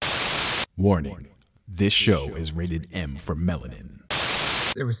Warning, this show is rated M for melanin.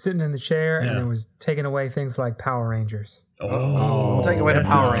 It was sitting in the chair and it was taking away things like Power Rangers. Don't take away the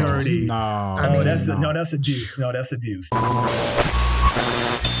Power Rangers. Dirty. No. That's abuse. No, that's abuse.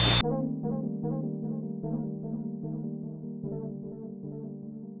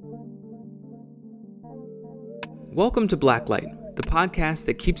 Welcome to Blacklight, the podcast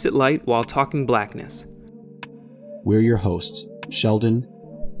that keeps it light while talking blackness. We're your hosts, Sheldon,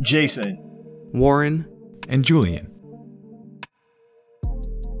 Jason, Warren, And Julian.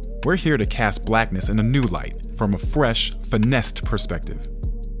 We're here to cast blackness in a new light from a fresh, finessed perspective.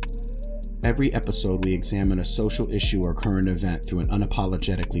 Every episode we examine a social issue or current event through an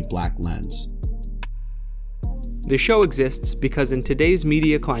unapologetically black lens. The show exists because in today's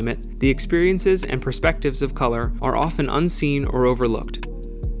media climate, the experiences and perspectives of color are often unseen or overlooked.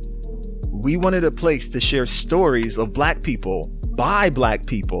 We wanted a place to share stories of black people, by black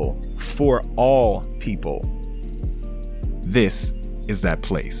people, for all people. This is that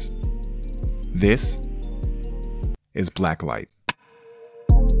place. This is Blacklight.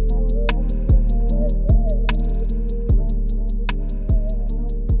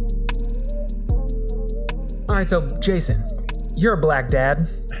 All right, so Jason, you're a black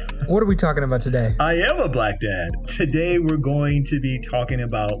dad. What are we talking about today? I am a black dad. Today we're going to be talking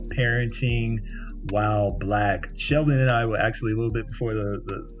about parenting while black. Sheldon and I were actually a little bit before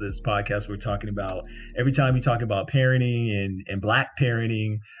this podcast, we're talking about every time we talk about parenting and black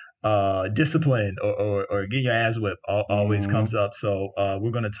parenting, discipline or getting your ass whipped always comes up. So we're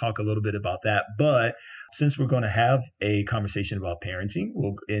going to talk a little bit about that. But since we're going to have a conversation about parenting,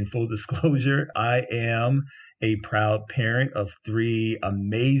 in full disclosure, I am a proud parent of 3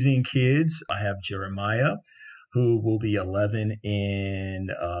 amazing kids. I have Jeremiah, who will be 11 in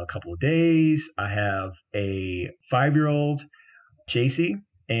a couple of days. I have a 5-year-old, JC,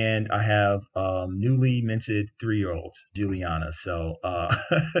 and I have newly minted 3-year-old, Juliana. So,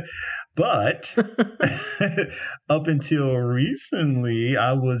 but up until recently,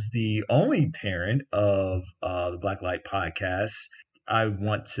 I was the only parent of the Blacklight podcast. I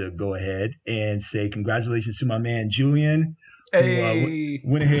want to go ahead and say congratulations to my man, Julian, who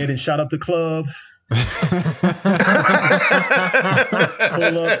went ahead and shot up the club. Pull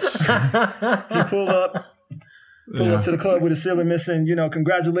up to the club with a ceiling missing.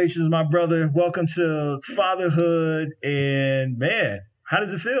 Congratulations, my brother. Welcome to fatherhood. And man, how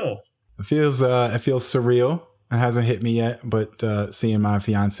does it feel? It feels surreal. It hasn't hit me yet, but seeing my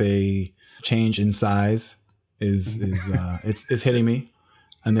fiance change in size is it's hitting me.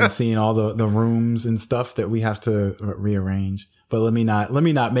 And then seeing all the rooms and stuff that we have to rearrange. But let me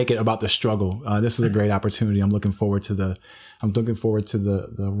not make it about the struggle. This is a great opportunity. I'm looking forward to the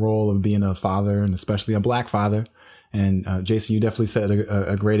role of being a father, and especially a black father. And Jason, you definitely set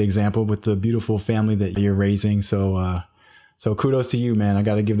a great example with the beautiful family that you're raising. So kudos to you, man. I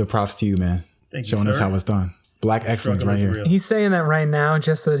got to give the props to you, man. Thank you, showing us sir. how it's done. Black excellence right here. He's saying that right now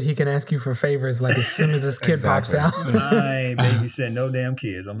just so that he can ask you for favors, like as soon as his kid pops out. I ain't babysitting no damn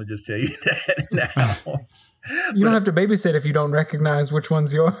kids. I'm going to just tell you that now. You don't have to babysit if you don't recognize which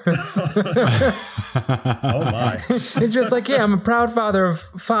one's yours. Oh, my. It's just like, yeah, I'm a proud father of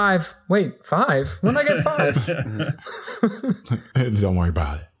 5. Wait, 5? When did I get 5? Don't worry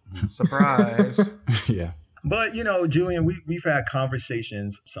about it. Surprise. Yeah. But, Julian, we've had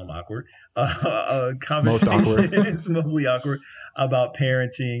conversations, some awkward, mostly awkward, about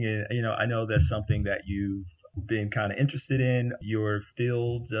parenting. And, I know that's something that you've been kind of interested in. Your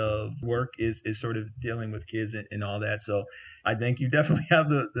field of work is sort of dealing with kids and all that. So I think you definitely have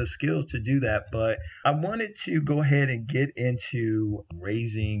the skills to do that. But I wanted to go ahead and get into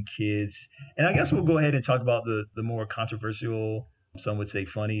raising kids. And I guess we'll go ahead and talk about the more controversial, some would say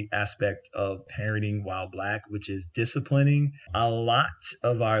funny aspect of parenting while black, which is disciplining. A lot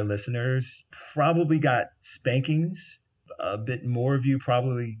of our listeners probably got spankings. A bit more of you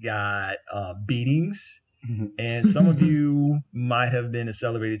probably got beatings. And some of you might have been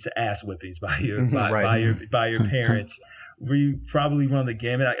accelerated to ass whippings by your parents. We probably run the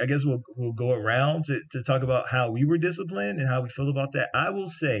gamut. I guess we'll go around to talk about how we were disciplined and how we feel about that. I will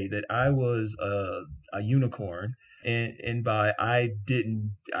say that I was a unicorn. And by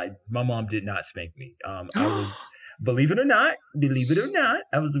my mom did not spank me. I was, believe it or not,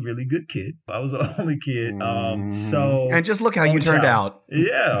 I was a really good kid. I was the only kid. And just look how you turned out.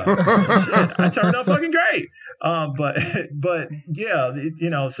 Yeah, shit, I turned out fucking great. But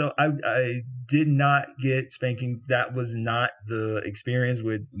yeah, so I did not get spanking. That was not the experience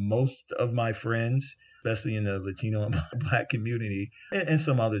with most of my friends. especially in the Latino and Black community, and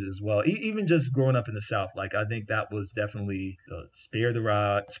some others as well. Even just growing up in the South, like I think that was definitely spare the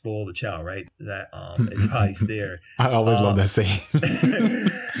rod, spoil the child, right? That advice there. I always love that saying.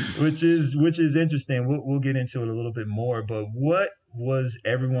 which is interesting. We'll get into it a little bit more. But what was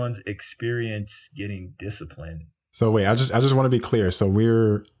everyone's experience getting disciplined? So wait, I just want to be clear. So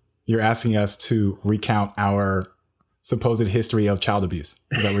you're asking us to recount our supposed history of child abuse.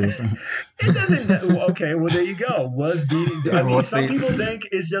 Is that what you're saying? It doesn't. Okay, well there you go. Was beating. I mean, some people think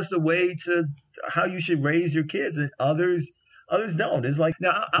it's just a way to how you should raise your kids, and others don't. It's like,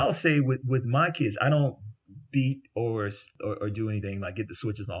 now I'll say with my kids, I don't beat or do anything like get the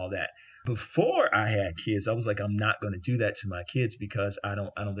switches and all that. Before I had kids, I was like, I'm not going to do that to my kids because I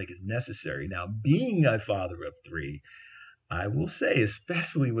don't think it's necessary. Now, being a father of 3, I will say,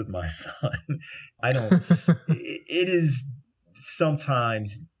 especially with my son, it is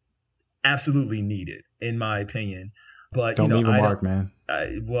sometimes absolutely needed, in my opinion. But don't leave a mark, man.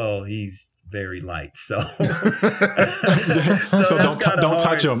 Well, he's very light, so so don't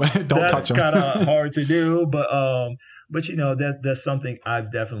touch him. Don't touch him. That's kind of hard to do, but that's something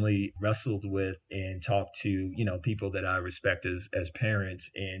I've definitely wrestled with and talked to people that I respect as parents,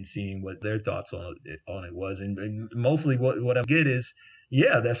 and seeing what their thoughts on it was, and mostly what I get is,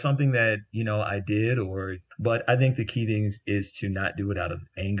 yeah, that's something that I did, but I think the key thing is to not do it out of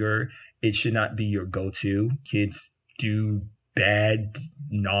anger. It should not be your go-to. Kids do bad,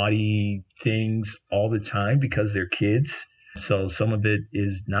 naughty things all the time because they're kids. So some of it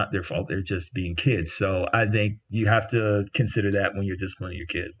is not their fault. They're just being kids. So I think you have to consider that when you're disciplining your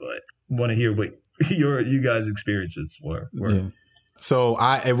kids. But I want to hear what you guys' experiences were. Yeah. So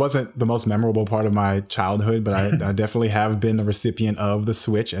it wasn't the most memorable part of my childhood, but I definitely have been the recipient of the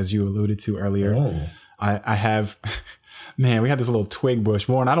switch, as you alluded to earlier. Oh. I have... Man, we had this little twig bush.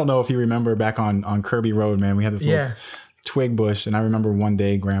 Warren, I don't know if you remember back on Kirby Road, man. We had this little twig bush. And I remember one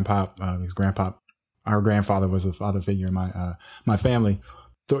day our grandfather was a father figure in my family.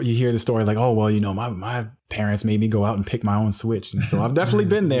 So you hear the story like, oh, well, my parents made me go out and pick my own switch. And so I've definitely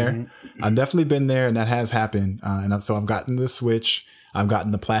been there. I've definitely been there, and that has happened. So I've gotten the switch. I've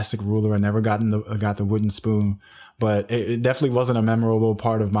gotten the plastic ruler. I never got the wooden spoon. But it definitely wasn't a memorable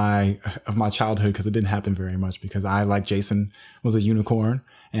part of my childhood because it didn't happen very much, because I, like Jason, was a unicorn,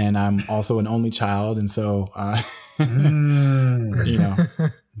 and I'm also an only child. And so,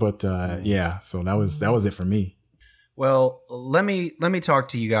 but yeah, so that was it for me. Well, let me talk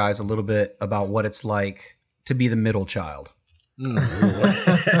to you guys a little bit about what it's like to be the middle child.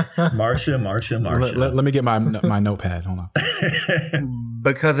 Marsha. Let me get my notepad. Hold on.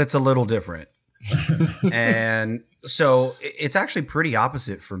 Because it's a little different. And so it's actually pretty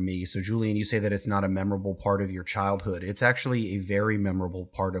opposite for me. So Julian, you say that it's not a memorable part of your childhood. It's actually a very memorable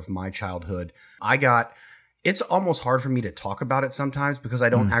part of my childhood. It's almost hard for me to talk about it sometimes because I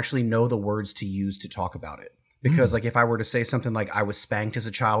don't actually know the words to use to talk about it. Because like if I were to say something like I was spanked as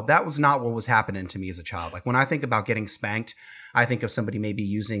a child, that was not what was happening to me as a child. Like when I think about getting spanked, I think of somebody maybe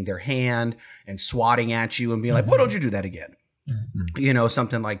using their hand and swatting at you and being like, "Why don't you do that again?"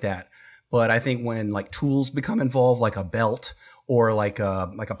 Something like that. But I think when like tools become involved, like a belt or like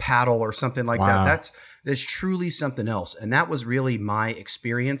a paddle or something like that, that's truly something else. And that was really my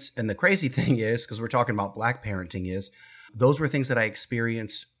experience. And the crazy thing is, because we're talking about Black parenting, is those were things that I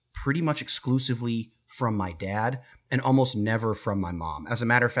experienced pretty much exclusively from my dad and almost never from my mom. As a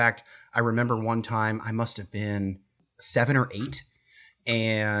matter of fact, I remember one time I must have been 7 or 8.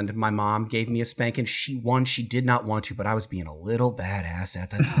 And my mom gave me a spanking. She did not want to, but I was being a little badass at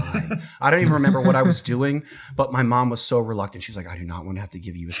the time. I don't even remember what I was doing, but my mom was so reluctant. She was like, "I do not want to have to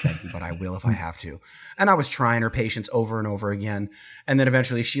give you a spanking, but I will if I have to." And I was trying her patience over and over again. And then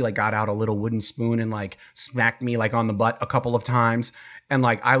eventually she like got out a little wooden spoon and like smacked me like on the butt a couple of times. And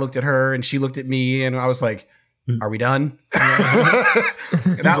like I looked at her and she looked at me and I was like, "Are we done?"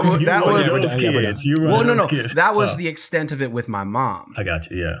 That was the extent of it with my mom. I got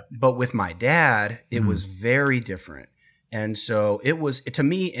you. Yeah. But with my dad, it was very different. And so it was, to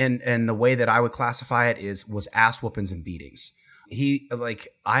me, and the way that I would classify it was ass whoopings and beatings.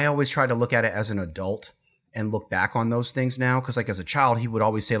 I always try to look at it as an adult and look back on those things now. Cause like as a child, he would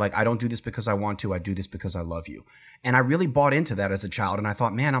always say like, "I don't do this because I want to, I do this because I love you." And I really bought into that as a child. And I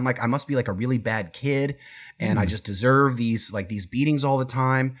thought, man, I must be like a really bad kid. And I just deserve these beatings all the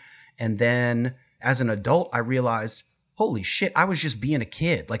time. And then as an adult, I realized, holy shit, I was just being a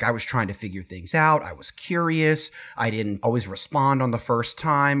kid. Like I was trying to figure things out. I was curious. I didn't always respond on the first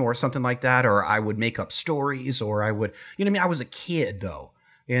time or something like that. Or I would make up stories or I would, I was a kid though.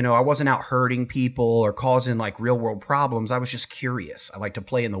 You know, I wasn't out hurting people or causing like real world problems. I was just curious. I like to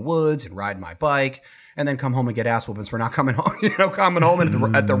play in the woods and ride my bike and then come home and get ass whoopings for not coming home, coming home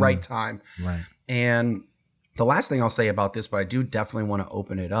at the right time. Right. And the last thing I'll say about this, but I do definitely want to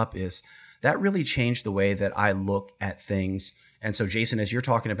open it up, is that really changed the way that I look at things. And so, Jason, as you're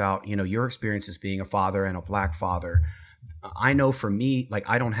talking about, your experience as being a father and a Black father, I know for me, like,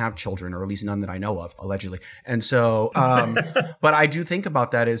 I don't have children, or at least none that I know of, allegedly. And so, but I do think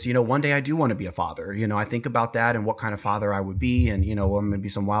about that as, one day I do want to be a father. I think about that and what kind of father I would be, and, I'm going to be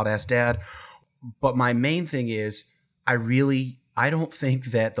some wild ass dad. But my main thing is, I don't think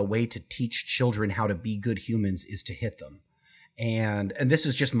that the way to teach children how to be good humans is to hit them. And this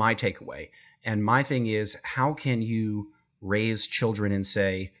is just my takeaway. And my thing is, how can you raise children and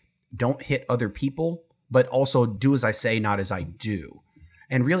say, don't hit other people, but also do as I say, not as I do?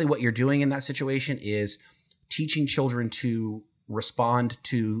 And really what you're doing in that situation is teaching children to respond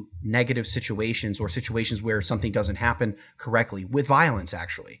to negative situations or situations where something doesn't happen correctly with violence,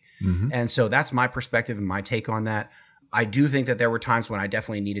 actually. Mm-hmm. And so that's my perspective and my take on that. I do think that there were times when I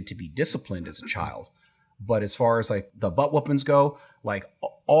definitely needed to be disciplined as a child. But as far as like the butt whoopings go, like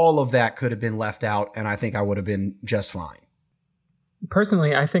all of that could have been left out, and I think I would have been just fine.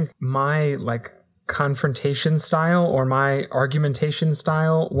 Personally, I think my like confrontation style or my argumentation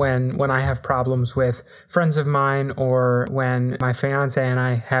style when I have problems with friends of mine, or when my fiance and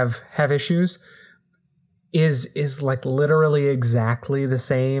I have issues, is like literally exactly the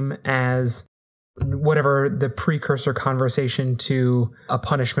same as whatever the precursor conversation to a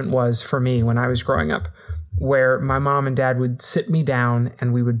punishment was for me when I was growing up, where my mom and dad would sit me down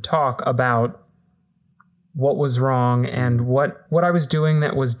and we would talk about what was wrong and what I was doing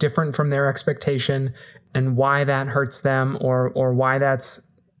that was different from their expectation, and why that hurts them, or why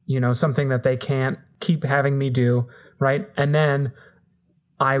that's, something that they can't keep having me do, right? And then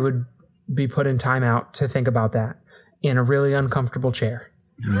I would be put in timeout to think about that in a really uncomfortable chair.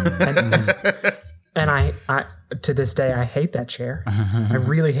 And I to this day, I hate that chair. I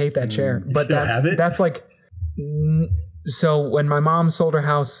really hate that chair. But that's like, so when my mom sold her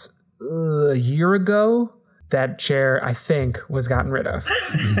house a year ago, that chair, I think, was gotten rid of.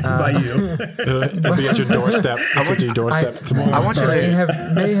 By you. It'll be at your doorstep. It's at your doorstep tomorrow. I want you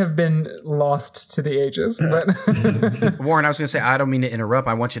to may have been lost to the ages. But Warren, I was going to say, I don't mean to interrupt.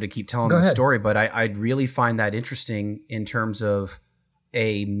 I want you to keep telling the story, but I really find that interesting in terms of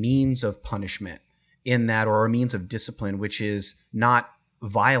a means of punishment in that, or a means of discipline, which is not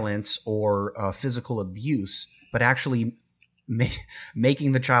violence or physical abuse, but actually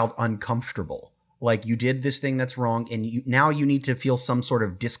making the child uncomfortable. Like, you did this thing that's wrong, and now you need to feel some sort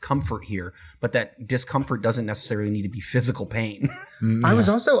of discomfort here, but that discomfort doesn't necessarily need to be physical pain. Yeah. I was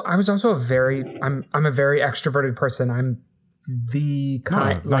also I'm a very extroverted person. I'm the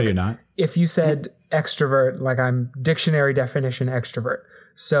kind. No, you're not. If you said extrovert, like, I'm dictionary definition extrovert.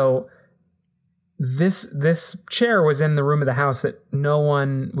 So this chair was in the room of the house that no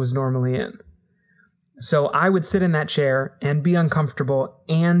one was normally in. So I would sit in that chair and be uncomfortable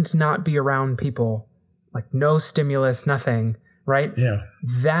and not be around people, like no stimulus, nothing, right? Yeah.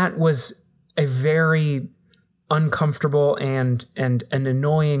 That was a very uncomfortable and an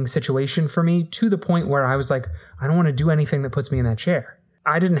annoying situation for me, to the point where I was like, I don't want to do anything that puts me in that chair.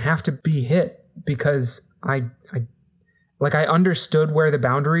 I didn't have to be hit because I understood where the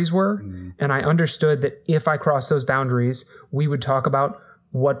boundaries were, and I understood that if I crossed those boundaries, we would talk about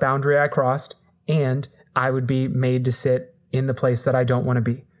what boundary I crossed, and I would be made to sit in the place that I don't want to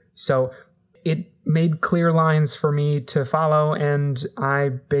be. So it made clear lines for me to follow, and I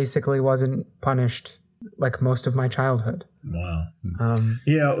basically wasn't punished like most of my childhood. Wow. And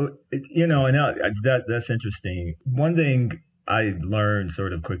that's interesting. One thing I learned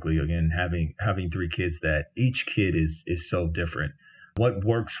sort of quickly, again, having three kids, that each kid is so different. What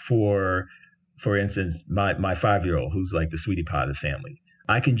works for instance, my 5-year-old, who's like the sweetie pie of the family,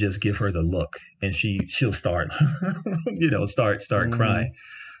 I can just give her the look and she'll start, start crying.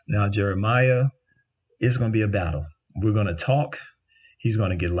 Now, Jeremiah, it's going to be a battle. We're going to talk. He's going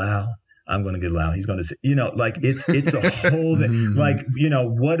to get loud. I'm going to get loud. He's going to say, it's a whole thing. Like,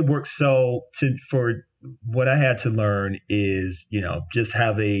 what works for what I had to learn is, just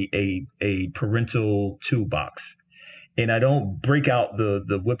have a parental toolbox. And I don't break out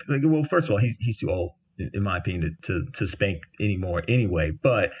the whip. Well, first of all, he's too old. in my opinion, to spank anymore anyway.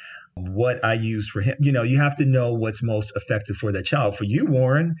 But what I used for him, you have to know what's most effective for that child. For you,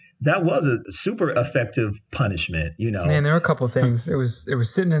 Warren, that was a super effective punishment. Man, there were a couple of things. It was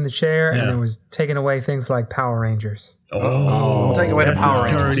sitting in the chair, and it was taking away things like Power Rangers. Oh, taking away the Power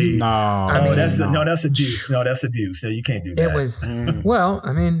Rangers. Dirty. No, I mean, that's abuse. No, that's abuse. No, you can't do that. It was well,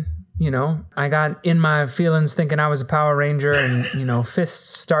 I mean, I got in my feelings thinking I was a Power Ranger, and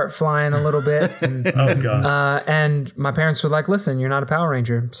fists start flying a little bit. And, oh God! And my parents were like, "Listen, you're not a Power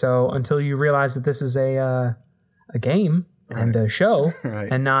Ranger. So until you realize that this is a game and a show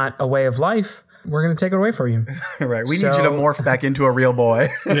and not a way of life, we're going to take it away from you." Right. We need you to morph back into a real boy.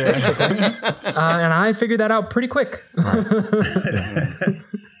 Basically. And I figured that out pretty quick.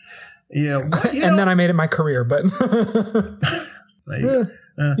 Yeah. And then I made it my career, but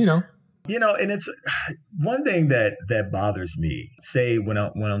and it's one thing that bothers me, say when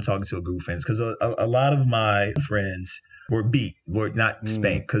I'm talking to a group of friends, because a lot of my friends were not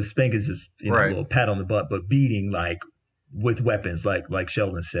spanked, because spank is just a little pat on the butt, but beating like with weapons, like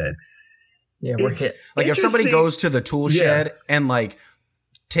Sheldon said. Yeah, we're hit. Like if somebody goes to the tool shed and like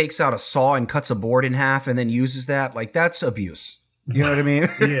takes out a saw and cuts a board in half and then uses that, like that's abuse. You know what I mean?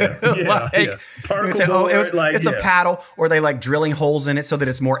 Yeah. Particle board, it's a paddle, or they like drilling holes in it so that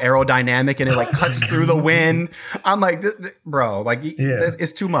it's more aerodynamic and it like cuts through the wind. I'm like, bro, like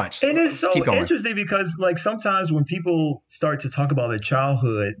it's too much. And it's so interesting because like sometimes when people start to talk about their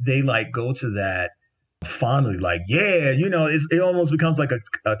childhood, they like go to that fondly, like, it almost becomes like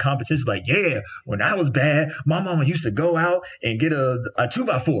a competition. Like, when I was bad, my mama used to go out and get a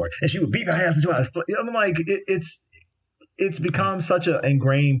 2x4 and she would beat my ass until I was. I'm like, it's become such an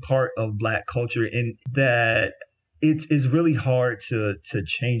ingrained part of Black culture, and that it's really hard to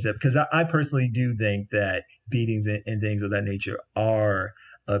change that, because I personally do think that beatings and things of that nature are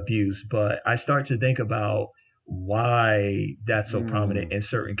abuse. But I start to think about why that's so prominent in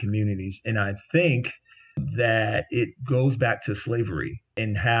certain communities. And I think that it goes back to slavery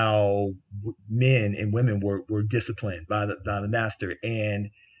and how men and women were disciplined by the master. And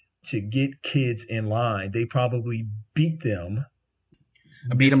to get kids in line, they probably beat them.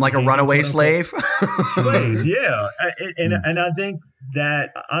 Beat them like a runaway slave? Slaves, yeah. And I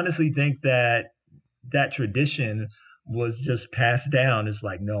honestly think that tradition was just passed down. It's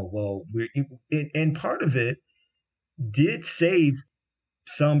like, no, well, and part of it did save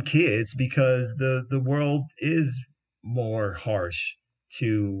some kids, because the world is more harsh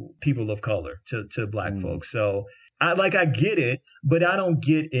to people of color, to Black folks. So I get it, but I don't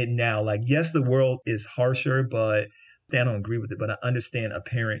get it now. Like, yes, the world is harsher, but I don't agree with it. But I understand a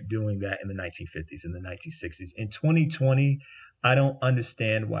parent doing that in the 1950s and the 1960s. In 2020, I don't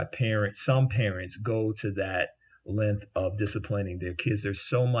understand why some parents go to that length of disciplining their kids. There's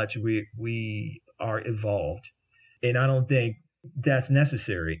so much we are evolved, and I don't think that's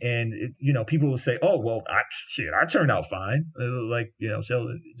necessary. And people will say, "Oh, well, I turned out fine."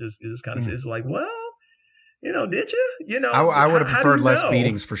 So just kind of says, like, well, did you? I would have preferred less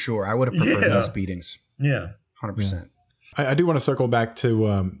beatings for sure. I would have preferred less beatings. Yeah, 100%. I do want to circle back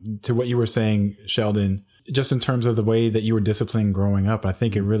to what you were saying, Sheldon, just in terms of the way that you were disciplined growing up. I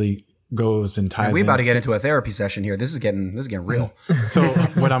think it really goes and ties. We're about to get into a therapy session here. This is getting real. So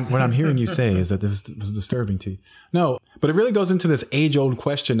what I'm hearing you say is that this was disturbing to you. No, but it really goes into this age-old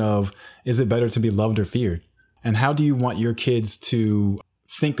question of, is it better to be loved or feared? And how do you want your kids to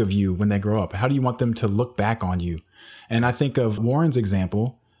think of you when they grow up? How do you want them to look back on you? And I think of Warren's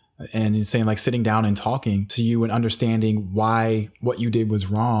example, and he's saying like sitting down and talking to you and understanding why what you did was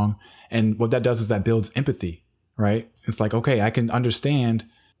wrong. And what that does is that builds empathy, right? It's like, okay, I can understand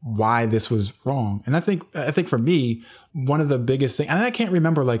why this was wrong. And I think for me, one of the biggest things, and I can't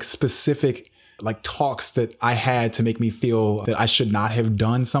remember like specific like talks that I had to make me feel that I should not have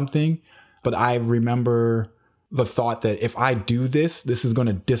done something. But I remember the thought that if I do this is going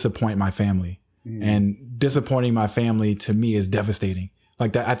to disappoint my family. And disappointing my family to me is devastating.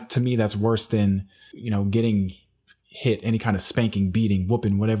 Like that, to me, that's worse than, getting hit, any kind of spanking, beating,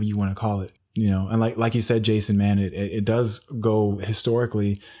 whooping, whatever you want to call it, and like you said, Jason, man, it does go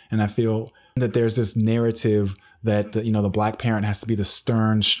historically. And I feel that there's this narrative that, the Black parent has to be the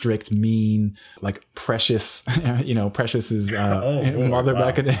stern, strict, mean, like Precious, Precious is mother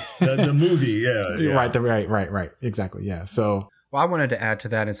back in the movie. Yeah. Right. Exactly. Yeah. So. Well, I wanted to add to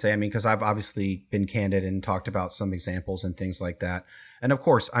that and say, because I've obviously been candid and talked about some examples and things like that. And of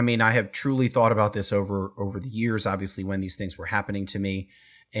course, I have truly thought about this over the years, obviously, when these things were happening to me.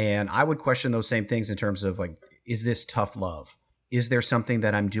 And I would question those same things in terms of like, is this tough love? Is there something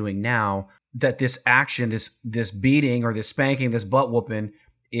that I'm doing now that this action, this beating or this spanking, this butt whooping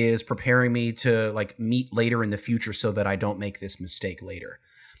is preparing me to like meet later in the future so that I don't make this mistake later.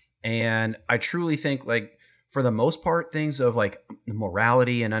 And I truly think like for the most part, things of like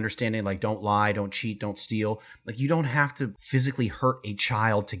morality and understanding, like don't lie, don't cheat, don't steal, like you don't have to physically hurt a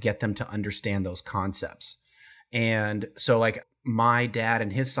child to get them to understand those concepts. And so like my dad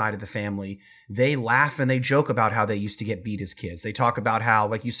and his side of the family, they laugh and they joke about how they used to get beat as kids. They talk about how,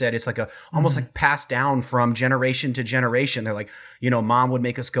 like you said, it's like almost like passed down from generation to generation. They're like, mom would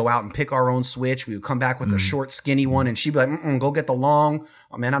make us go out and pick our own Switch. We would come back with a short, skinny one, and she'd be like, go get the long.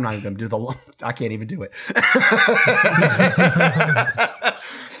 Oh man, I'm not even going to do the long. I can't even do it.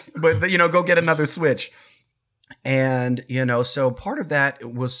 But go get another Switch. And, so part of that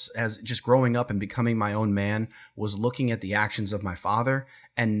was as just growing up and becoming my own man was looking at the actions of my father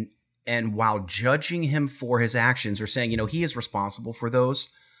and while judging him for his actions or saying, he is responsible for those,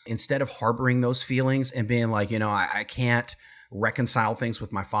 instead of harboring those feelings and being like, I can't reconcile things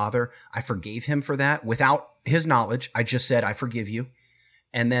with my father. I forgave him for that without his knowledge. I just said, I forgive you.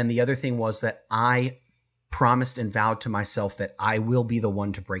 And then the other thing was that I promised and vowed to myself that I will be the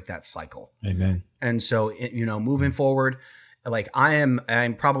one to break that cycle. Amen. And so, moving forward, like I'm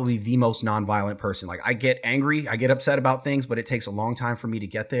probably the most nonviolent person. Like I get angry, I get upset about things, but it takes a long time for me to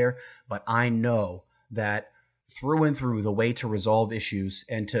get there. But I know that through and through, the way to resolve issues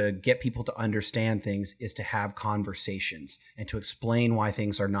and to get people to understand things is to have conversations and to explain why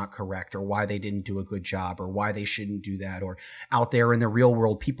things are not correct or why they didn't do a good job or why they shouldn't do that. Or out there in the real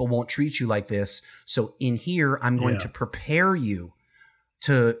world, people won't treat you like this. So in here, I'm going to prepare you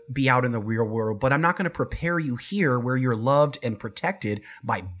to be out in the real world, but I'm not going to prepare you here where you're loved and protected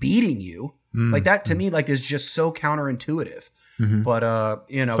by beating you. Like that to me, like is just so counterintuitive. But,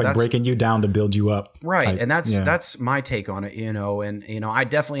 it's like that's breaking you down to build you up. Right. Type. And that's my take on it, and, I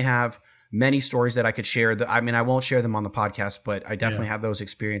definitely have many stories that I could share that, I won't share them on the podcast, but I definitely have those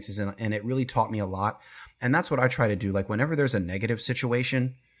experiences and it really taught me a lot. And that's what I try to do. Like whenever there's a negative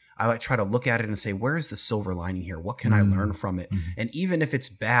situation, I like try to look at it and say, where is the silver lining here? What can I learn from it? And even if it's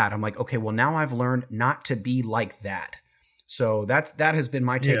bad, I'm like, okay, well now I've learned not to be like that. So that has been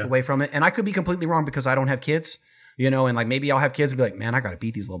my takeaway from it. And I could be completely wrong because I don't have kids. And like maybe I'll have kids and be like, man, I got to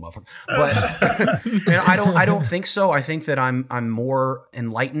beat these little motherfuckers. But I don't think so. I think that I'm more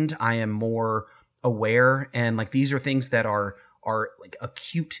enlightened. I am more aware. And like these are things that are like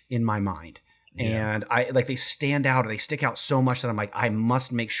acute in my mind. And I like they stand out or they stick out so much that I'm like, I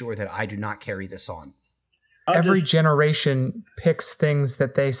must make sure that I do not carry this on. Every generation picks things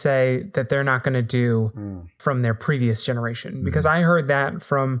that they say that they're not going to do from their previous generation. Because I heard that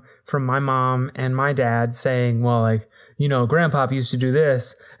from my mom and my dad saying, well, like, grandpa used to do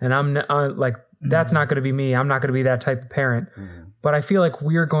this and I'm like, that's not going to be me. I'm not going to be that type of parent. But I feel like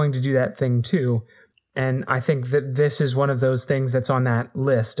we're going to do that thing too. And I think that this is one of those things that's on that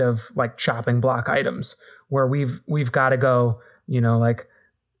list of like chopping block items where we've got to go, like,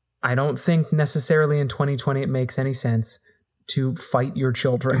 I don't think necessarily in 2020 it makes any sense to fight your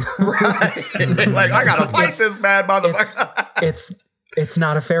children. Right. Like, I got to fight this bad motherfucker. It's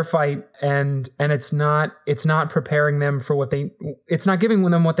not a fair fight. And it's not preparing them for it's not giving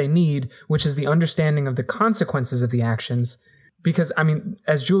them what they need, which is the understanding of the consequences of the actions. Because,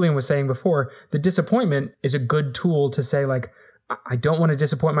 as Julian was saying before, the disappointment is a good tool to say, like, I don't want to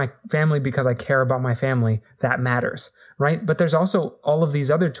disappoint my family because I care about my family. That matters, right? But there's also all of these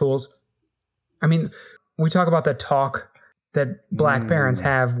other tools. We talk about the talk that Black parents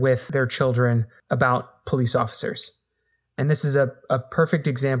have with their children about police officers. And this is a perfect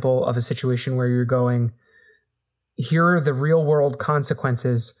example of a situation where you're going, here are the real world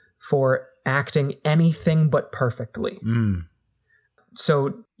consequences for acting anything but perfectly.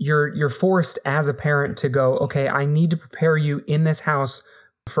 So you're forced as a parent to go, okay, I need to prepare you in this house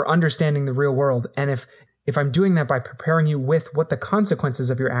for understanding the real world. And if I'm doing that by preparing you with what the consequences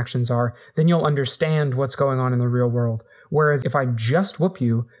of your actions are, then you'll understand what's going on in the real world. Whereas if I just whoop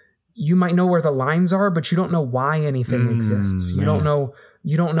you, you might know where the lines are, but you don't know why anything exists. You don't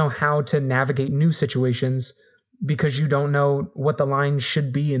know how to navigate new situations because you don't know what the lines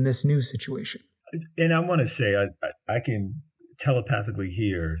should be in this new situation. And I want to say, I can telepathically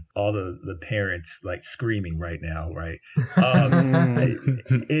hear all the parents like screaming right now, right?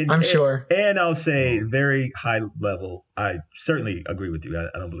 I'm sure. And I'll say very high level, I certainly agree with you.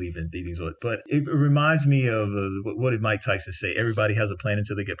 I don't believe in beatings, but it reminds me of what did Mike Tyson say? Everybody has a plan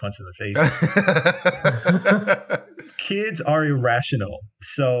until they get punched in the face. Kids are irrational.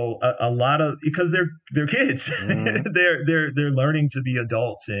 So a lot of, because they're kids, they're learning to be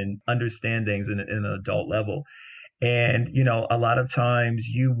adults and understand things in an adult level. And, a lot of times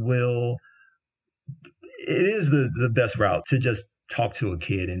it is the best route to just talk to a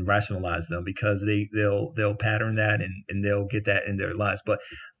kid and rationalize them, because they'll pattern that and they'll get that in their lives. But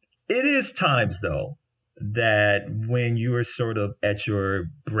it is times though that when you are sort of at your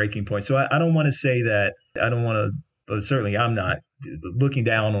breaking point. So I don't want to say that I don't want to, but certainly I'm not looking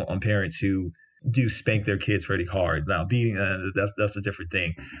down on parents who do spank their kids pretty hard. Now beating, that's a different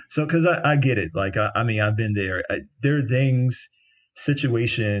thing. So, cause I get it. Like, I mean, I've been there. There are things,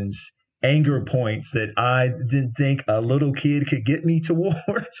 situations, anger points that I didn't think a little kid could get me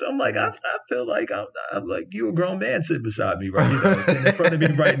towards. I'm like, I feel like I'm like, you a grown man sitting beside me right now, sitting in front of me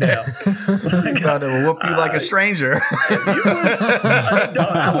right now. Like, about to whoop you like a stranger.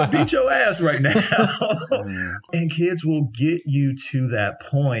 I would beat your ass right now. And kids will get you to that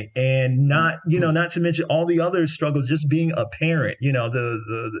point, and not to mention all the other struggles, just being a parent,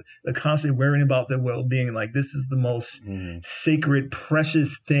 the constant worrying about their well-being. Like, this is the most sacred,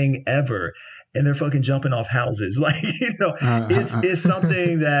 precious thing ever. And they're fucking jumping off houses. Like, it's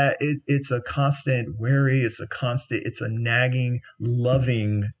something that it's a constant worry. It's a nagging,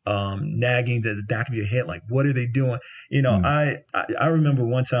 loving, nagging to the back of your head. Like, what are they doing? I remember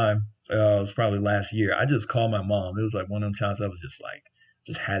one time, it was probably last year, I just called my mom. It was like one of them times I was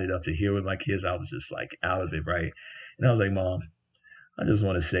just had it up to here with my kids. I was just like out of it. Right. And I was like, Mom, I just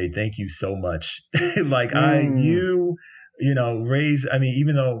want to say thank you so much. Like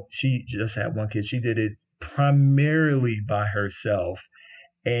even though she just had one kid, she did it primarily by herself.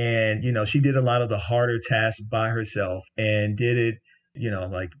 And, she did a lot of the harder tasks by herself and did it,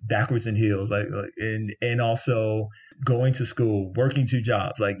 like backwards in heels, and also going to school, working 2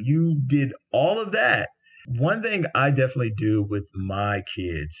 jobs. Like, you did all of that. One thing I definitely do with my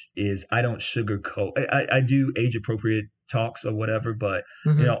kids is I don't sugarcoat. I do age appropriate talks or whatever, but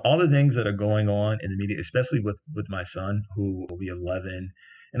all the things that are going on in the media, especially with my son, who will be 11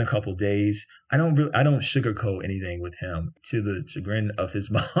 in a couple of days, I don't sugarcoat anything with him, to the chagrin of his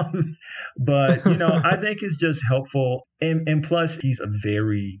mom. But I think it's just helpful, and plus he's a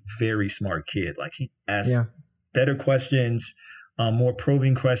very, very smart kid. Like, he asks better questions, more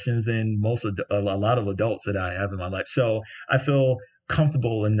probing questions than a lot of adults that I have in my life. So I feel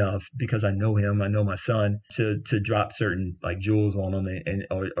comfortable enough, because I know him, I know my son, to drop certain like jewels on him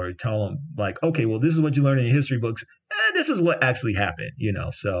or tell him like, okay, well, this is what you learn in your history books, and this is what actually happened,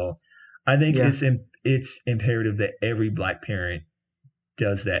 So I think it's imperative that every Black parent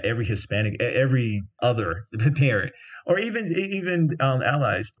does that, every Hispanic, every other parent, or even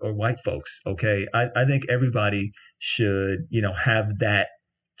allies or white folks. Okay. I think everybody should, have that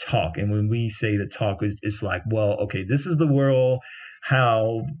talk. And when we say the talk, it's like, well, okay, this is the world,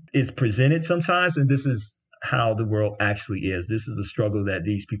 how it's presented sometimes, and this is how the world actually is. This is the struggle that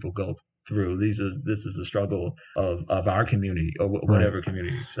these people go through. This is the struggle of our community, or whatever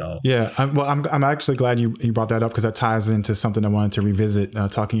community. So I'm actually glad you brought that up, because that ties into something I wanted to revisit,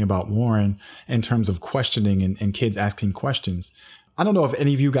 talking about Warren in terms of questioning and kids asking questions. I don't know if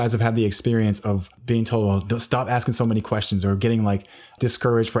any of you guys have had the experience of being told, don't stop asking so many questions, or getting like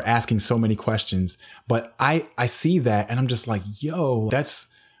discouraged for asking so many questions. But I see that and I'm just like, yo, that's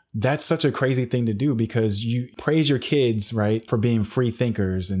such a crazy thing to do, because you praise your kids, right, for being free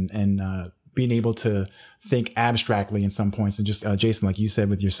thinkers and being able to think abstractly in some points. And just Jason, like you said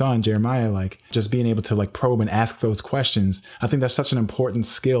with your son, Jeremiah, like just being able to like probe and ask those questions. I think that's such an important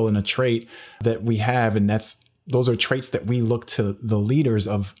skill and a trait that we have. And those are traits that we look to the leaders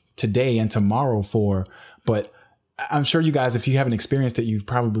of today and tomorrow for. But I'm sure you guys, if you haven't experienced it, you've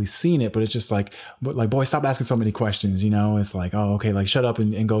probably seen it, but it's just like, boy, stop asking so many questions, It's like, oh, okay, like shut up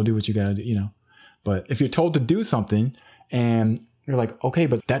and go do what you gotta do, But if you're told to do something and you're like, okay,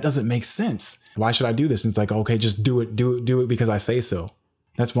 but that doesn't make sense. Why should I do this? And it's like, okay, just do it because I say so.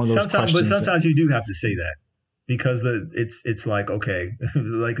 That's one of those questions. But sometimes you do have to say that. Because it's like, okay,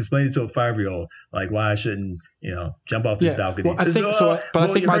 like explain it to a 5-year-old, like why I shouldn't, jump off this balcony. Well, I think so, but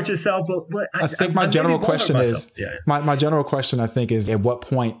I think hurt yourself. But I think my general question is, my general question, I think, is at what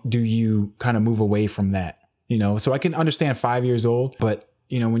point do you kind of move away from that? So I can understand 5 years old, but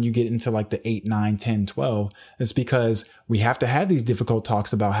when you get into like the 8, 9, 10, 12, it's because we have to have these difficult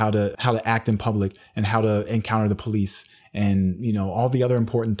talks about how to act in public and how to encounter the police and, all the other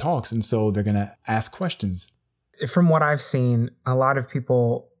important talks. And so they're going to ask questions. From what I've seen, a lot of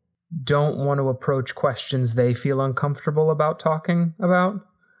people don't want to approach questions they feel uncomfortable about talking about.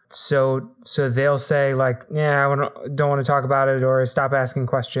 So they'll say like, yeah, I don't want to talk about it, or stop asking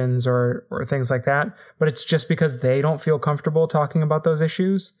questions, or things like that. But it's just because they don't feel comfortable talking about those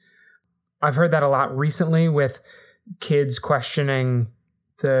issues. I've heard that a lot recently with kids questioning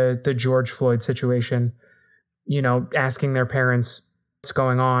the George Floyd situation, asking their parents what's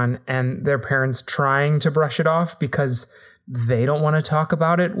going on, and their parents trying to brush it off because they don't want to talk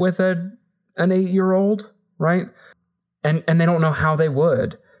about it with an 8-year-old, right? And they don't know how they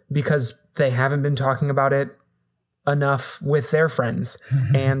would, because they haven't been talking about it enough with their friends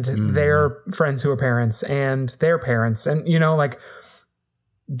and their friends who are parents and their parents. And, like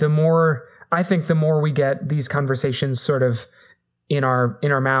the more we get these conversations sort of in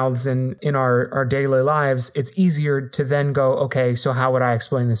our mouths and in our daily lives, it's easier to then go, okay, so how would I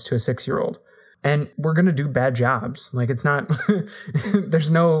explain this to a 6-year-old? And we're going to do bad jobs. Like, it's not,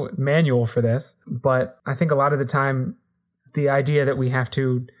 there's no manual for this. But I think a lot of the time, the idea that we have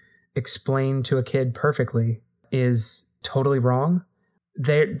to explain to a kid perfectly is totally wrong.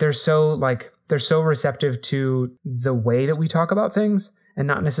 They're so receptive to the way that we talk about things and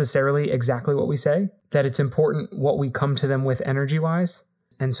not necessarily exactly what we say, that it's important what we come to them with energy wise.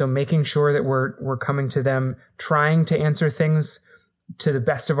 And so making sure that we're coming to them trying to answer things to the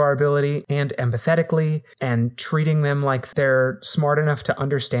best of our ability and empathetically, and treating them like they're smart enough to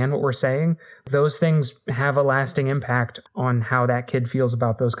understand what we're saying, those things have a lasting impact on how that kid feels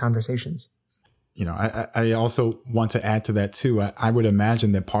about those conversations. I also want to add to that too. I would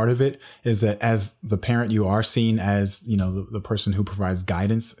imagine that part of it is that as the parent, you are seen as, the person who provides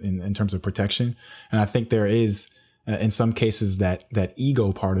guidance in terms of protection. And I think there is, in some cases, that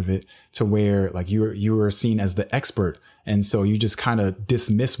ego part of it, to where like you are seen as the expert. And so you just kind of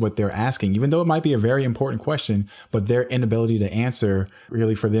dismiss what they're asking, even though it might be a very important question, but their inability to answer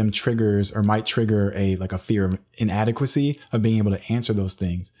really for them triggers or might trigger a fear of inadequacy of being able to answer those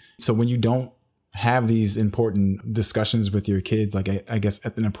things. So when you don't have these important discussions with your kids, like I guess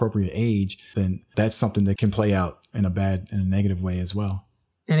at an appropriate age, then that's something that can play out in a negative way as well.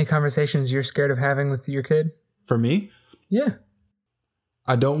 Any conversations you're scared of having with your kid? For me? Yeah.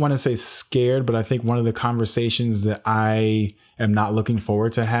 I don't want to say scared, but I think one of the conversations that I am not looking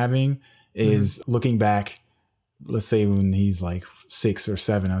forward to having is looking back, let's say when he's like 6 or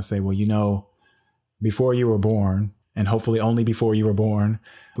 7, I'll say, well, before you were born, and hopefully only before you were born,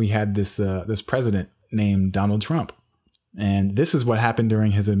 we had this president named Donald Trump. And this is what happened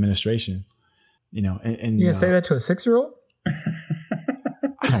during his administration. And you gonna say that to a 6-year-old?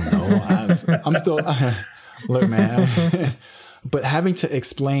 I don't know. I'm still look, man. But having to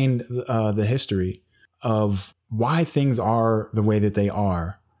explain the history of why things are the way that they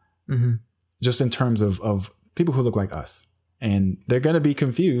are, just in terms of people who look like us, and they're going to be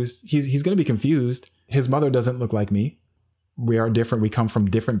confused. He's going to be confused. His mother doesn't look like me. We are different. We come from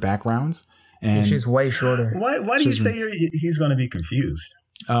different backgrounds, and she's way shorter. Why do you say he's going to be confused?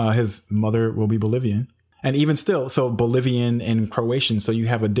 His mother will be Bolivian. And even still, so Bolivian and Croatian. So you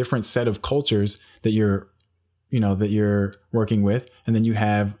have a different set of cultures that you're working with. And then you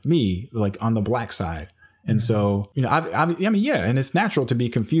have me, like on the Black side. And so, and it's natural to be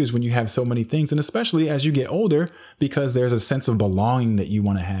confused when you have so many things. And especially as you get older, because there's a sense of belonging that you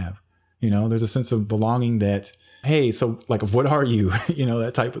want to have. There's a sense of belonging that, hey, so like, what are you?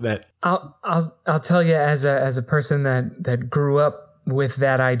 That type of that. I'll tell you, as a person that grew up with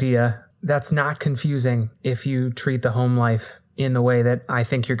that idea, that's not confusing if you treat the home life in the way that I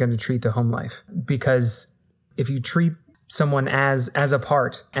think you're going to treat the home life. Because if you treat someone as a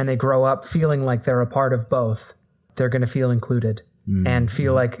part and they grow up feeling like they're a part of both, they're going to feel included and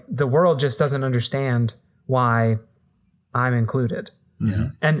feel like the world just doesn't understand why I'm included. Yeah.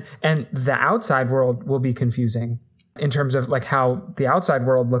 And the outside world will be confusing in terms of like how the outside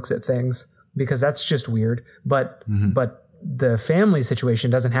world looks at things, because that's just weird. But the family situation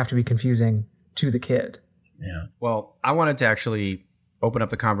doesn't have to be confusing to the kid. Yeah. Well, I wanted to actually open up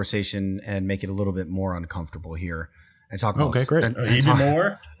the conversation and make it a little bit more uncomfortable here and talk about great. Even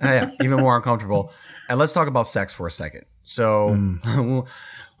more? Yeah, even more uncomfortable. And let's talk about sex for a second. So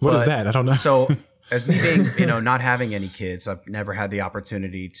what is that? I don't know. So as me being, not having any kids, I've never had the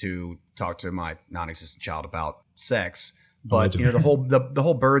opportunity to talk to my non-existent child about sex. But the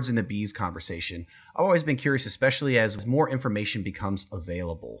whole birds and the bees conversation, I've always been curious, especially as more information becomes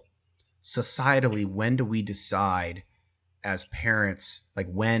available societally. When do we decide as parents, like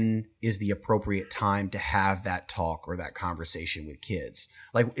when is the appropriate time to have that talk or that conversation with kids?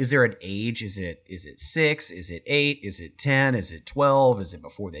 Like, is there an age? Is it 6? Is it 8? Is it 10? Is it 12? Is it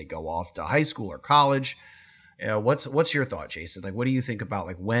before they go off to high school or college? What's your thought, Jason? Like, what do you think about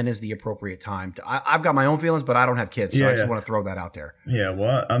like when is the appropriate time to? I've got my own feelings, but I don't have kids, so I just want to throw that out there. Yeah,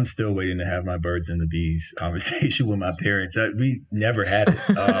 well, I'm still waiting to have my birds and the bees conversation with my parents. We never had it.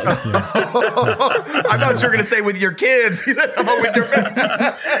 I thought you were going to say with your kids. He said, "Come on with your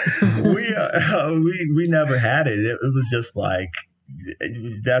we never had it. It was just like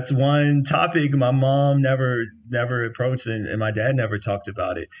that's one topic my mom never approached, and my dad never talked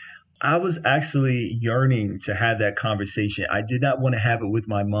about it. I was actually yearning to have that conversation. I did not want to have it with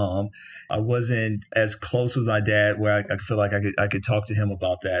my mom. I wasn't as close with my dad where I feel like I could talk to him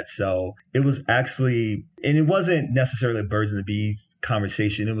about that. So it was actually, and it wasn't necessarily a birds and the bees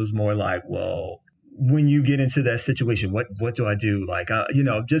conversation. It was more like, well, when you get into that situation, what do I do? Like,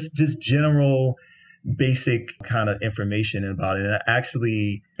 just general basic kind of information about it. And I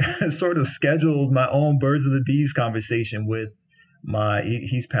actually sort of scheduled my own birds and the bees conversation with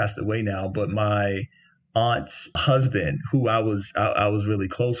he's passed away now, but my aunt's husband, who I was really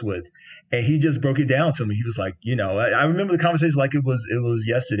close with, and he just broke it down to me. He was like, I remember the conversation like it was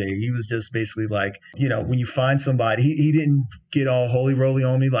yesterday. He was just basically like, when you find somebody, he didn't get all holy roly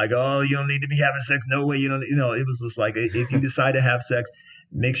on me like, oh, you don't need to be having sex. No way. It was just like, if you decide to have sex,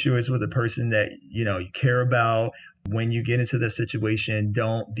 make sure it's with a person that, you care about. When you get into that situation,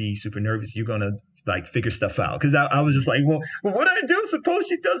 don't be super nervous. You're going to like figure stuff out. Cause I was just like, well, what do I do? Suppose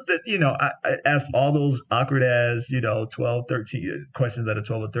she does that. I asked all those awkward as, 12, 13 questions that a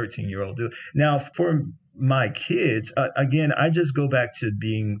 12 or 13-year-old do. Now for my kids, again, I just go back to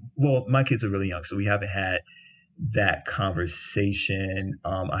my kids are really young, so we haven't had that conversation.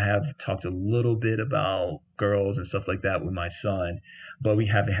 I have talked a little bit about girls and stuff like that with my son, but we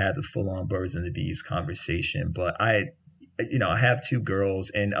haven't had the full-on birds and the bees conversation. But I have 2 girls,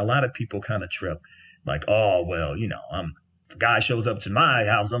 and a lot of people kind of trip like, oh, well, if a guy shows up to my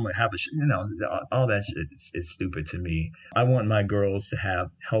house, I'm going to have all that shit is stupid to me. I want my girls to have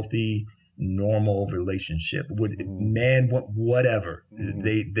healthy, normal relationship with man, whatever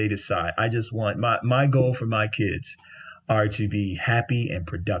they decide. I just want my goal for my kids are to be happy and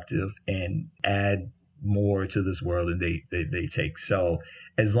productive and add more to this world than they take. So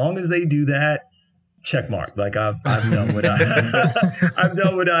as long as they do that, check mark. Like I've done what I've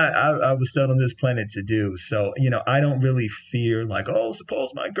done what I was set on this planet to do. So, I don't really fear like, oh,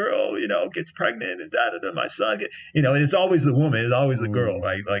 suppose my girl, gets pregnant and my son and it's always the woman, it's always the girl,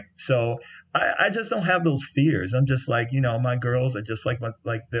 right? Like, so I just don't have those fears. I'm just like, my girls are just like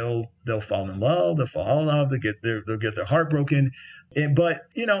they'll fall in love, they'll fall in love, they'll get their heart broken. But,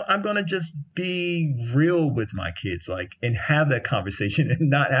 I'm going to just be real with my kids, like, and have that conversation and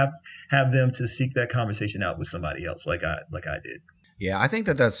not have them to seek that conversation out with somebody else like I did. Yeah, I think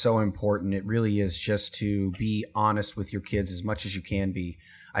that that's so important. It really is just to be honest with your kids as much as you can be.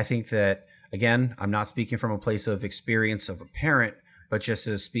 I think that, again, I'm not speaking from a place of experience of a parent, but just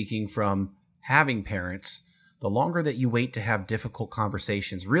as speaking from having parents, the longer that you wait to have difficult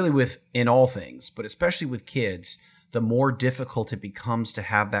conversations, really in all things, but especially with kids, the more difficult it becomes to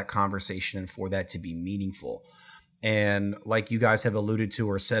have that conversation and for that to be meaningful. And like you guys have alluded to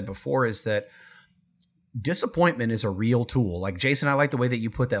or said before, is that disappointment is a real tool. Like Jason, I like the way that you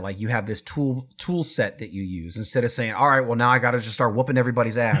put that. Like you have this tool set that you use instead of saying, all right, well now I got to just start whooping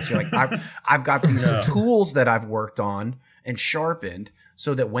everybody's ass. You're like, I've got these tools that I've worked on and sharpened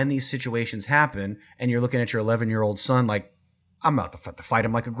so that when these situations happen and you're looking at your 11-year-old son, like, I'm about to fight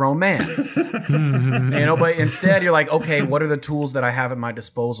him like a grown man, but instead you're like, okay, what are the tools that I have at my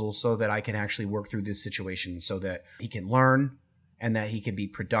disposal so that I can actually work through this situation so that he can learn and that he can be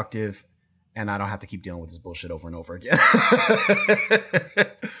productive and I don't have to keep dealing with this bullshit over and over again.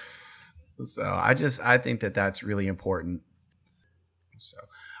 So I think that that's really important. So,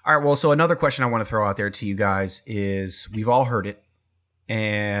 all right. Well, so another question I want to throw out there to you guys is we've all heard it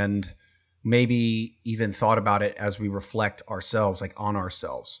and maybe even thought about it as we reflect ourselves, like on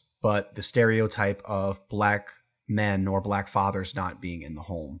ourselves, but the stereotype of Black men or Black fathers not being in the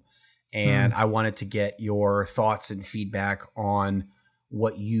home. And I wanted to get your thoughts and feedback on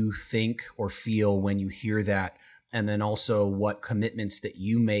what you think or feel when you hear that. And then also what commitments that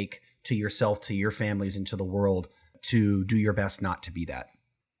you make to yourself, to your families, and to the world to do your best not to be that.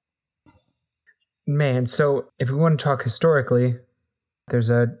 Man, so if we want to talk historically, there's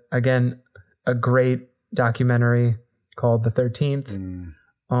a great documentary called The 13th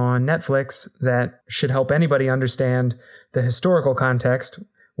on Netflix that should help anybody understand the historical context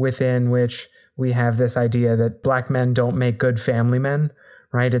within which we have this idea that Black men don't make good family men,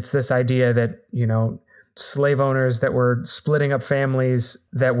 right? It's this idea that, slave owners that were splitting up families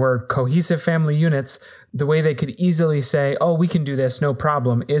that were cohesive family units, the way they could easily say, oh, we can do this, no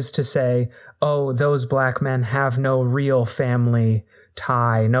problem, is to say, oh, those Black men have no real family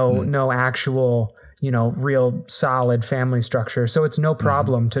tie, no actual, real solid family structure. So it's no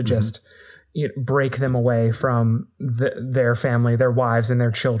problem to just break them away from their family, their wives and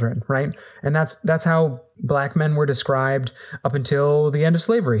their children, right? And that's how Black men were described up until the end of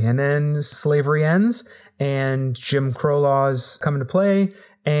slavery. And then slavery ends and Jim Crow laws come into play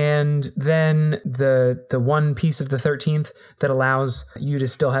And then the one piece of the 13th that allows you to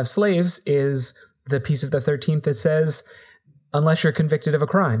still have slaves is the piece of the 13th that says, unless you're convicted of a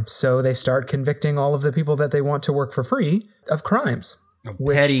crime. So they start convicting all of the people that they want to work for free of crimes.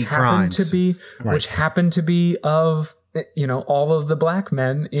 Petty crimes. Which happened to be of, all of the black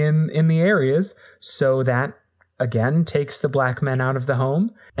men in the areas. So that, again, takes the black men out of the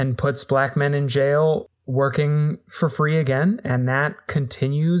home and puts black men in jail working for free again, and that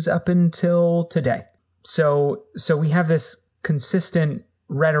continues up until today. So we have this consistent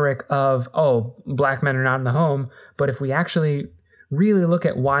rhetoric of, black men are not in the home, but if we actually really look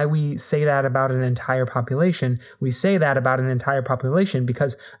at why we say that about an entire population, we say that about an entire population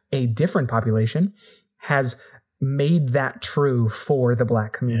because a different population has made that true for the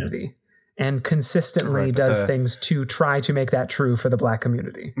black community. And consistently does things to try to make that true for the black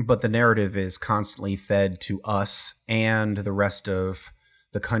community. But the narrative is constantly fed to us and the rest of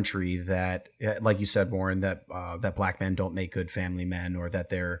the country that, like you said, Warren, that black men don't make good family men, or that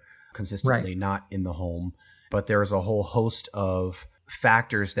they're consistently not in the home. But there's a whole host of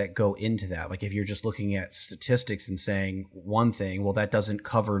factors that go into that. Like if you're just looking at statistics and saying one thing, well, that doesn't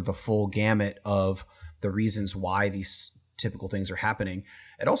cover the full gamut of the reasons why these typical things are happening.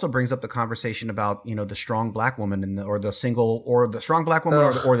 It also brings up the conversation about, the strong black woman or the single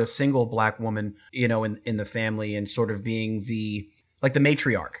black woman, in the family, and sort of being the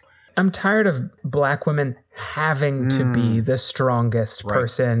matriarch. I'm tired of black women having to be the strongest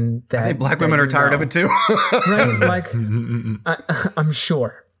person. I think black women are tired of it too. Right? Like, I'm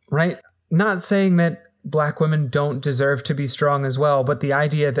sure, right? Not saying that black women don't deserve to be strong as well, but the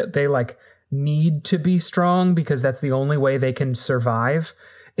idea that they need to be strong because that's the only way they can survive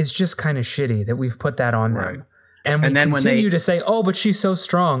is just kind of shitty that we've put that on them. And we continue to say, but she's so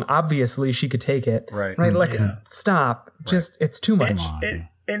strong. Obviously she could take it. Right. Stop. Right. Just, it's too much.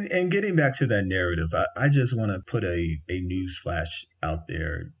 And getting back to that narrative, I just want to put a news flash out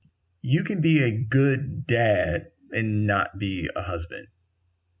there. You can be a good dad and not be a husband.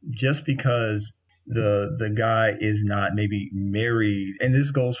 Just because the guy is not maybe married, and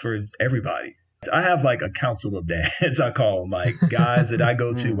this goes for everybody. I have a council of dads, I call them, guys that I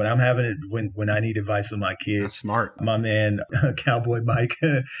go to when I'm having it, when I need advice with my kids. That's smart. My man, Cowboy Mike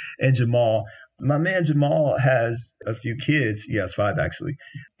and Jamal. My man Jamal has a few kids. He has 5 actually.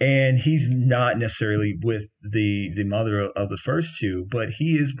 And he's not necessarily with the mother of the first 2, but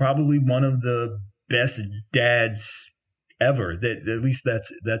he is probably one of the best dads ever. That at least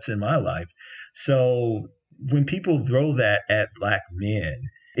that's in my life. So when people throw that at black men,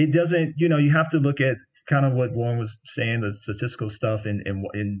 it doesn't, you have to look at kind of what Warren was saying, the statistical stuff, and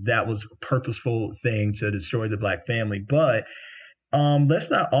that was a purposeful thing to destroy the black family. But let's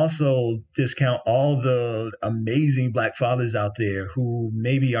not also discount all the amazing black fathers out there who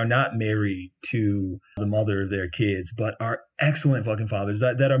maybe are not married to the mother of their kids, but are excellent fucking fathers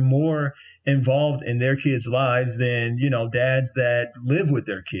that are more involved in their kids' lives than, dads that live with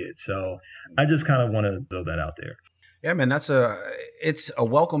their kids. So I just kind of want to throw that out there. Yeah, man, it's a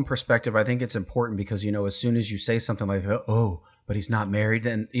welcome perspective. I think it's important because, as soon as you say something like, but he's not married,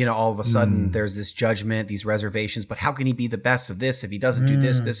 then, all of a sudden there's this judgment, these reservations, but how can he be the best of this if he doesn't do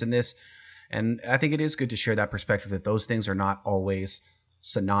this, this, and this? And I think it is good to share that perspective that those things are not always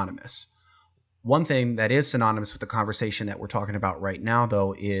synonymous. One thing that is synonymous with the conversation that we're talking about right now,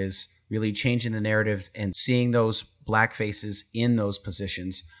 though, is really changing the narratives and seeing those black faces in those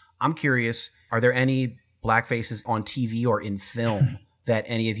positions. I'm curious, are there any black faces on TV or in film that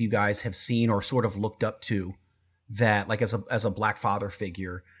any of you guys have seen or sort of looked up to that, as a black father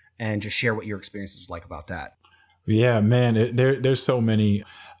figure, and just share what your experience was like about that? Yeah, man, there's so many.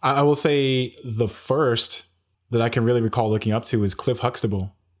 I will say the first that I can really recall looking up to is Cliff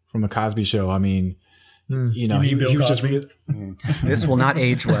Huxtable from The Cosby Show. I mean, he was just really... This will not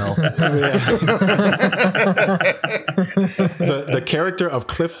age well. The character of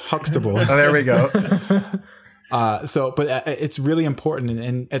Cliff Huxtable. Oh, there we go. But it's really important.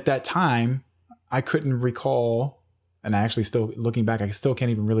 And at that time, I couldn't recall, and I actually still, looking back, I still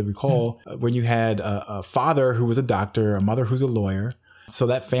can't even really recall when you had a father who was a doctor, a mother who's a lawyer. So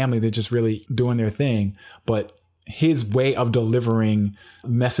that family, they're just really doing their thing. But his way of delivering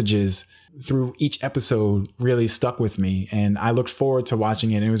messages through each episode really stuck with me, and I looked forward to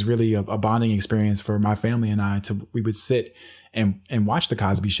watching it. And it was really a bonding experience for my family and I. We would sit and watch The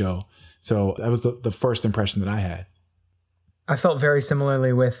Cosby Show. So that was the first impression that I had. I felt very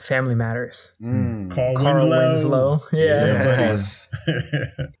similarly with Family Matters. Carl Winslow. Yeah. Yes.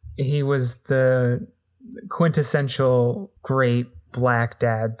 He was the quintessential great Black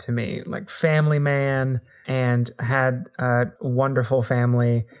dad to me, like family man, and had a wonderful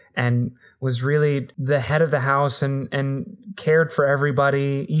family and was really the head of the house and cared for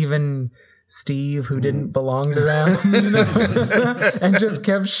everybody, even Steve, who didn't belong to them, you know? And just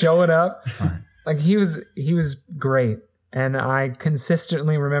kept showing up. Like he was great. And I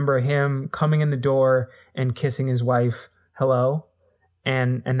consistently remember him coming in the door and kissing his wife hello.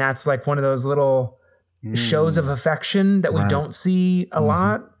 And that's like one of those little shows of affection that we don't see a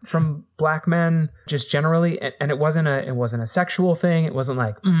lot from Black men just generally. And it wasn't a sexual thing. It wasn't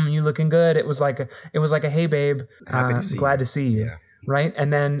like, you looking good. It was like a hey babe, glad to see you. Yeah. Right.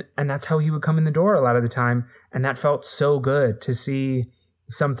 And that's how he would come in the door a lot of the time. And that felt so good to see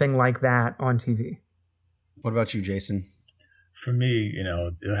something like that on TV. What about you, Jason? For me,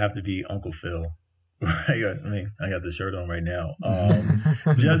 it'll have to be Uncle Phil. I got the shirt on right now.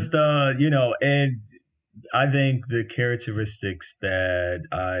 And I think the characteristics that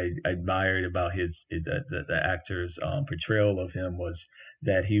I admired about the actor's portrayal of him was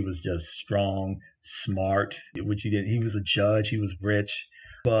that he was just strong, smart, which he did. He was a judge. He was rich.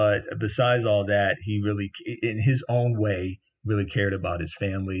 But besides all that, he really, in his own way, really cared about his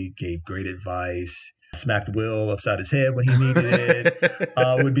family, gave great advice, smacked Will upside his head when he needed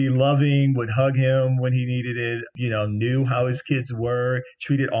it, would be loving, would hug him when he needed it, knew how his kids were,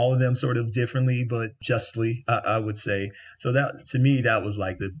 treated all of them sort of differently, but justly, I would say. So that, to me, that was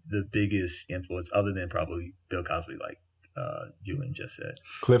like the biggest influence other than probably Bill Cosby, like Julian just said.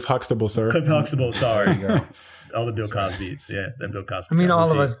 Cliff Huxtable, sir. Cliff Huxtable, sorry. All the Bill Cosby. Yeah, that Bill Cosby. I mean, all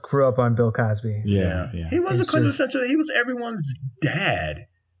of us grew up on Bill Cosby. Yeah. He was he was everyone's dad.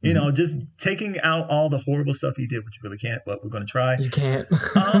 Just taking out all the horrible stuff he did, which you really can't, but we're going to try. You can't.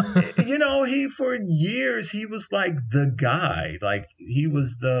 He, for years, he was like the guy. Like, he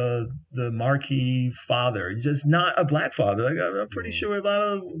was the marquee father, just not a Black father. Like, I'm pretty sure a lot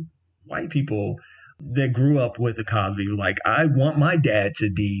of white people that grew up with the Cosby were like, I want my dad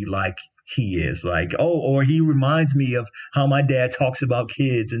to be like he is, like, or he reminds me of how my dad talks about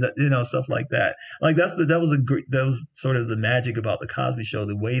kids and stuff like that. Like that was sort of the magic about the Cosby Show.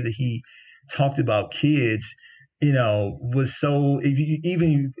 The way that he talked about kids, was so.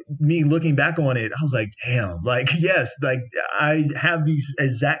 Even me looking back on it, I was like, damn, like yes, like I have these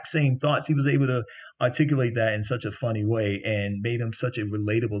exact same thoughts. He was able to articulate that in such a funny way and made him such a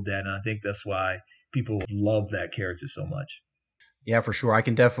relatable dad. And I think that's why people love that character so much. Yeah, for sure. I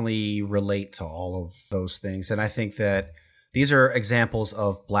can definitely relate to all of those things. And I think that these are examples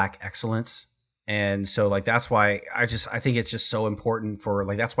of Black excellence. And so like, that's why I think it's just so important for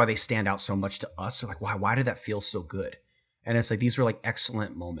like, that's why they stand out so much to us. So like, why did that feel so good? And it's like, these are like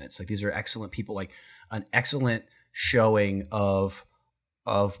excellent moments. Like these are excellent people, like an excellent showing of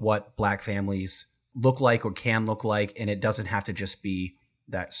what Black families look like or can look like. And it doesn't have to just be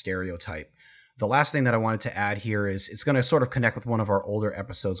that stereotype. The last thing that I wanted to add here is it's going to sort of connect with one of our older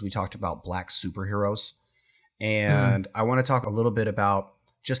episodes. We talked about Black superheroes. And I want to talk a little bit about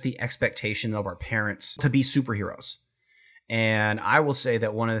just the expectation of our parents to be superheroes. And I will say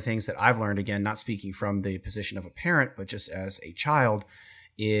that one of the things that I've learned, again, not speaking from the position of a parent, but just as a child,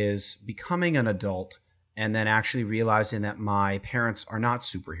 is becoming an adult and then actually realizing that my parents are not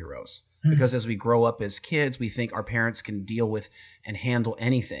superheroes. Because as we grow up as kids, we think our parents can deal with and handle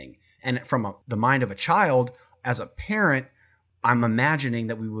anything. And from the mind of a child, as a parent, I'm imagining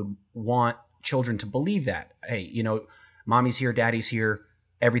that we would want children to believe that, hey, mommy's here, daddy's here,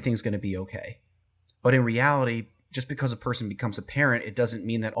 everything's going to be okay. But in reality, just because a person becomes a parent, it doesn't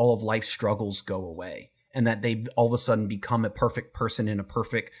mean that all of life's struggles go away and that they all of a sudden become a perfect person in a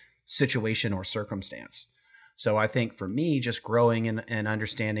perfect situation or circumstance. So I think for me, just growing and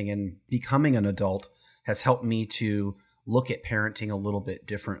understanding and becoming an adult has helped me to look at parenting a little bit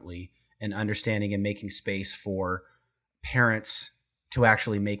differently and understanding and making space for parents to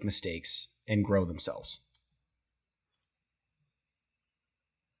actually make mistakes and grow themselves.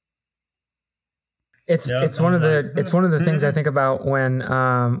 It's one of the things I think about when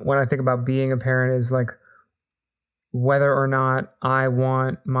I think about being a parent is like whether or not I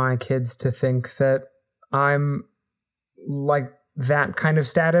want my kids to think that I'm like that kind of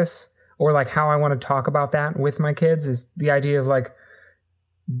status, or like how I want to talk about that with my kids is the idea of like,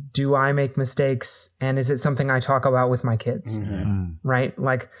 do I make mistakes and is it something I talk about with my kids? Mm-hmm. Right?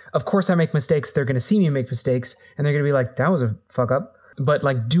 Like, of course I make mistakes. They're going to see me make mistakes and they're going to be like, that was a fuck up. But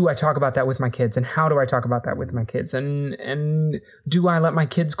like, do I talk about that with my kids? And how do I talk about that with my kids? And do I let my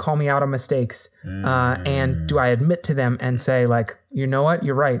kids call me out on mistakes? And do I admit to them and say like, you know what?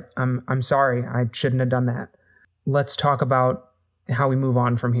 You're right. I'm sorry. I shouldn't have done that. Let's talk about how we move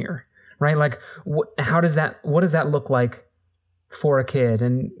on from here. Right? Like, what does that look like for a kid,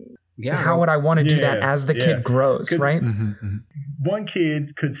 and Yeah, how would I want to do that Yeah, as the yeah. kid grows, 'Cause- right? One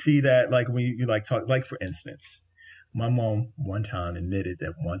kid could see that, like when you like talk, like for instance, my mom one time admitted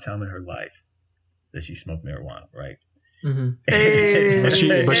that one time in her life that she smoked marijuana, right?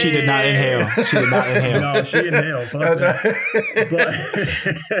 Mm-hmm. But she did not inhale. She did not inhale. No, she inhaled. Fuck that.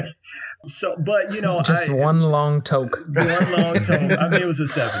 But you know, Just one long toke. one long tone. I mean, it was the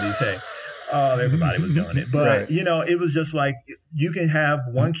 70s. Hey, everybody was doing it. But, Right. you know, it was just like you can have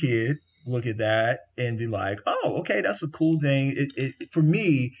one kid look at that and be like, oh, okay, that's a cool thing. For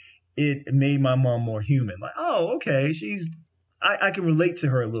me, it made my mom more human. Like, oh, okay, I can relate to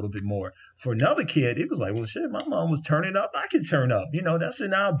her a little bit more. For another kid, it was like, well, shit, my mom was turning up. I can turn up. You know, that's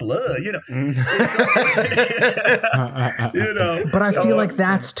in our blood. You know, you know. But I so- feel like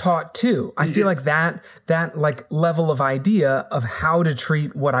that's taught too. I feel like that like level of idea of how to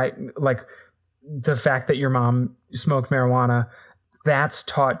treat what I like, the fact that your mom smoked marijuana, that's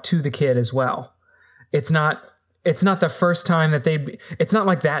taught to the kid as well. It's not the first time that it's not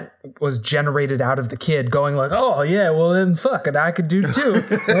like that was generated out of the kid going like, oh yeah, well then fuck it, I could do too.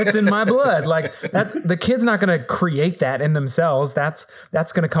 It's in my blood. Like that, the kid's not going to create that in themselves. That's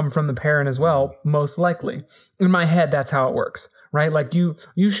going to come from the parent as well, most likely. In my head, that's how it works, right? Like you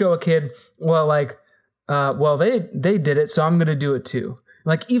show a kid, well, like, they did it, so I'm going to do it too.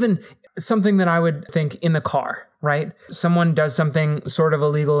 Like even something that I would think in the car, right? Someone does something sort of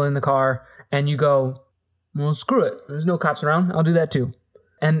illegal in the car and you go, well, screw it. There's no cops around. I'll do that too.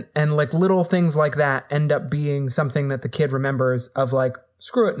 And like little things like that end up being something that the kid remembers of like,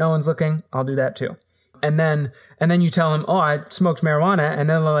 screw it. No one's looking. I'll do that too. And then you tell them, oh, I smoked marijuana. And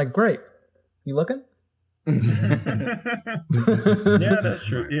then they're like, great. You looking? Yeah, that's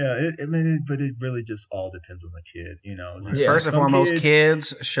true. Yeah, but it really just all depends on the kid, you know. It's just First and some foremost,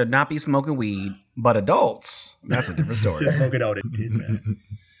 kids should not be smoking weed, but adults, that's a different story. just smoke it out, man.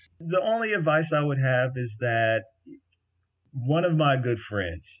 The only advice I would have is that one of my good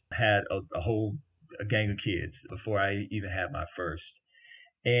friends had a gang of kids before I even had my first,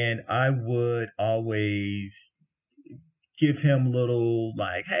 and I would always give him little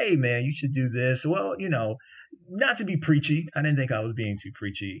like, hey man, you should do this. Well, you know, not to be preachy. I didn't think I was being too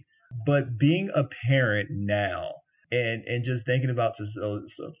preachy, but being a parent now and just thinking about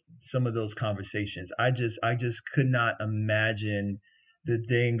some of those conversations, I just could not imagine the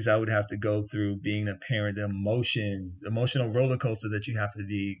things I would have to go through being a parent, the emotional roller coaster that you have to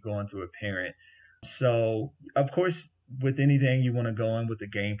be going through a parent. So of course, with anything you want to go in with a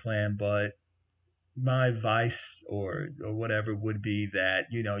game plan, but my advice or whatever would be that,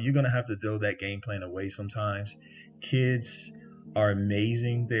 you know, you're going to have to throw that game plan away sometimes. Kids are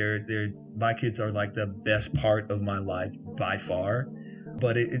amazing. My kids are like the best part of my life by far.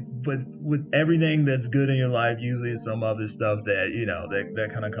 But with everything that's good in your life, usually it's some other stuff that, you know,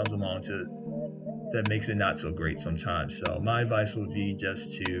 that kind of comes along that makes it not so great sometimes. So my advice would be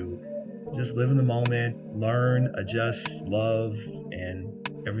just live in the moment, learn, adjust, love, and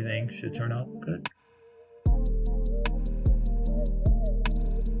everything should turn out good.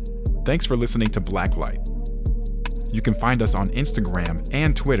 Thanks for listening to Blacklight. You can find us on Instagram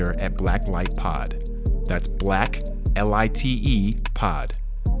and Twitter at BlacklightPod. That's Black, L-I-T-E, pod.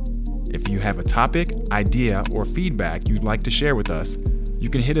 If you have a topic, idea, or feedback you'd like to share with us, you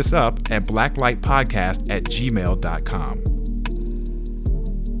can hit us up at blacklightpodcast@gmail.com.